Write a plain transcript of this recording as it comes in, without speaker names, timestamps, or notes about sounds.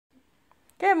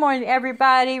Good morning,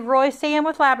 everybody. Roy Sam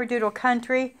with Labradoodle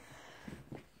Country.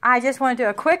 I just want to do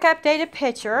a quick updated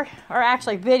picture, or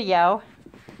actually video.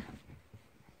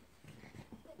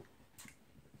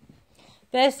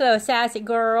 This little sassy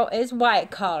girl is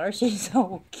white collar. She's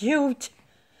so cute.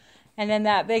 And then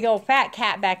that big old fat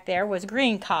cat back there was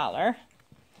green collar.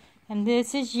 And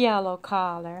this is yellow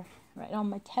collar, right on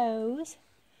my toes.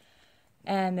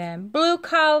 And then blue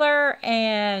collar,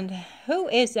 and who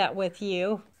is that with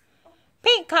you?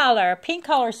 Pink collar. Pink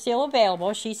collar is still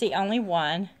available. She's the only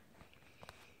one.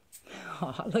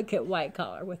 Oh, look at white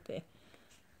collar with the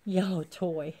yellow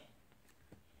toy.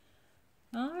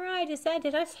 All right,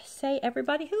 did I say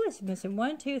everybody? Who is missing?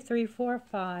 1, 2, 3, 4,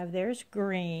 5. There's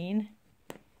green.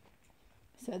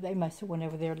 So they must have went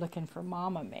over there looking for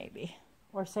Mama, maybe.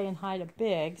 Or saying hi to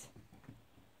Biggs.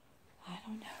 I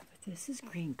don't know, but this is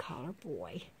green collar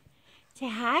boy. Say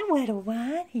hi, little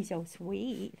one. He's so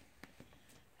sweet.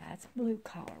 That's blue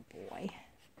collar boy.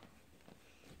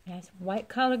 That's white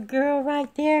collar girl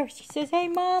right there. She says, hey,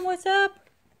 Mom, what's up?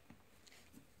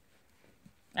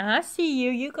 I see you.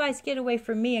 You guys get away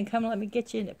from me and come let me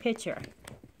get you in the picture.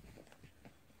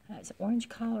 That's orange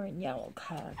collar and yellow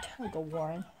collar. Tug of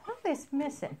Warren. Who is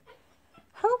missing?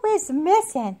 Who is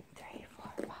missing? 3,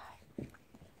 4, 5.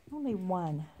 Only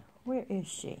one. Where is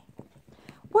she?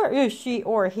 Where is she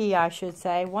or he, I should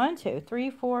say? 1, 2, 3,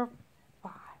 4,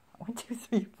 5. 1, 2,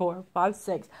 3, 4, 5,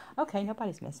 6. Okay,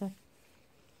 nobody's missing.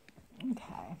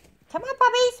 Okay. Come on,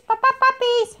 puppies.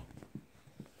 Puppies.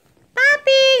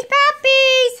 Puppies.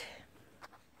 Puppies.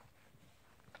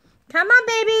 Come on,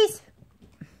 babies.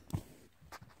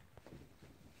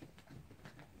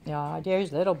 Oh,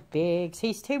 there's little Biggs.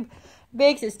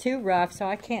 Biggs is too rough, so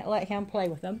I can't let him play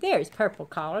with them. There's purple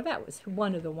collar. That was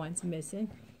one of the ones missing.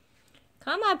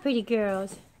 Come on, pretty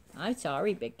girls. I'm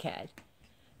sorry, big cat.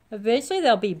 Eventually,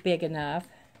 they'll be big enough.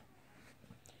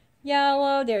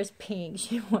 Yellow, there's pink.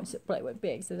 She wants to play with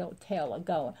Biggs, so don't tell her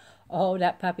going. Oh,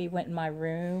 that puppy went in my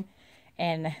room.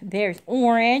 And there's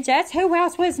orange. That's who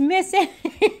else was missing.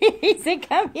 He said,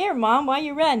 come here, Mom, why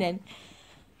you running?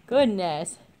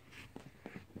 Goodness.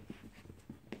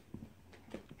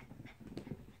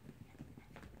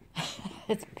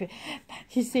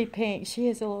 You see Pink, she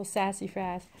is a little sassy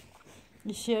fast.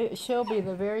 She'll be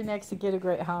the very next to get a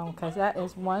great home, because that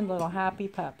is one little happy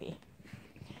puppy.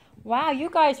 Wow, you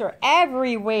guys are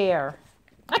everywhere.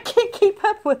 I can't keep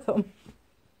up with them.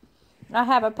 I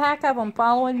have a pack of them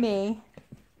following me.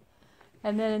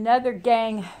 And then another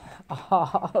gang.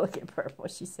 Oh, look at Purple.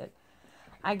 She said,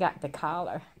 I got the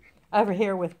collar. Over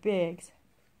here with Biggs.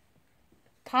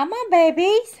 Come on,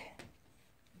 babies.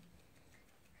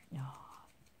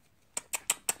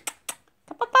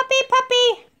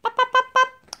 Puppy.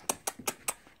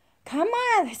 Come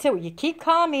on. So you keep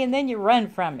calling me and then you run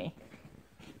from me.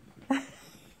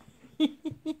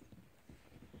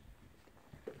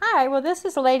 Alright, well this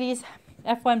is the ladies'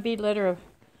 F1b litter of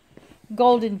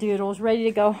Goldendoodles ready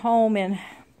to go home in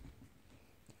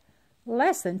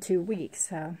less than 2 weeks.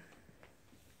 So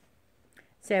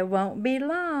it won't be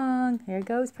long. Here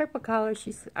goes purple collar.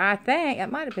 I think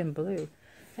it might have been blue.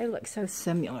 They look so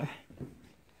similar.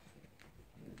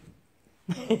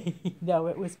 No,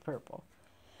 it was purple.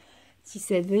 She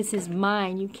said, this is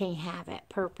mine. You can't have it.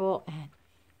 Purple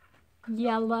and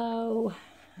yellow. All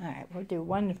right, we'll do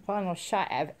one final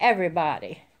shot of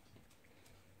everybody.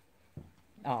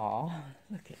 Oh,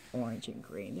 look at orange and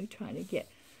green. They're trying to get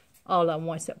all of them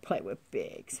wants to play with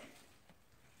Biggs.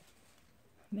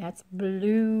 That's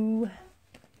blue,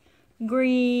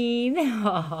 green,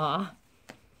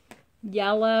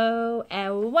 yellow,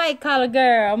 and white collar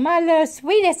girl. My little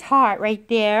sweetest heart right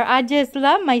there. I just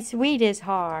love my sweetest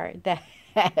heart.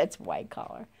 That's white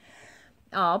collar.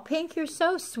 Oh, Pink, you're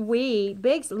so sweet.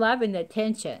 Biggs loving the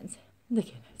attentions. Look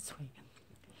at that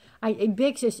sweet.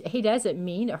 Biggs just, he doesn't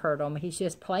mean to hurt him. He's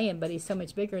just playing, but he's so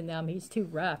much bigger than them. He's too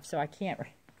rough, so I can't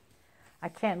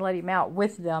let him out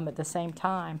with them at the same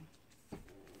time.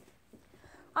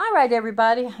 All right,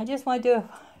 everybody. I just want to do a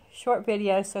short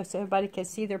video so everybody can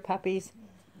see their puppies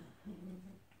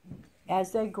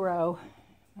as they grow.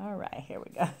 All right, here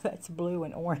we go. That's blue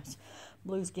and orange.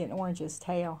 Blue's getting Orange's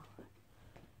tail.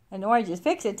 And Orange is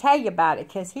fixing to tell you about it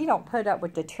because he don't put up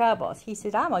with the troubles. He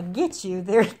said, I'm going to get you.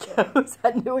 There he goes.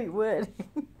 I knew he would.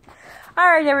 All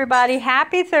right, everybody.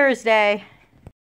 Happy Thursday.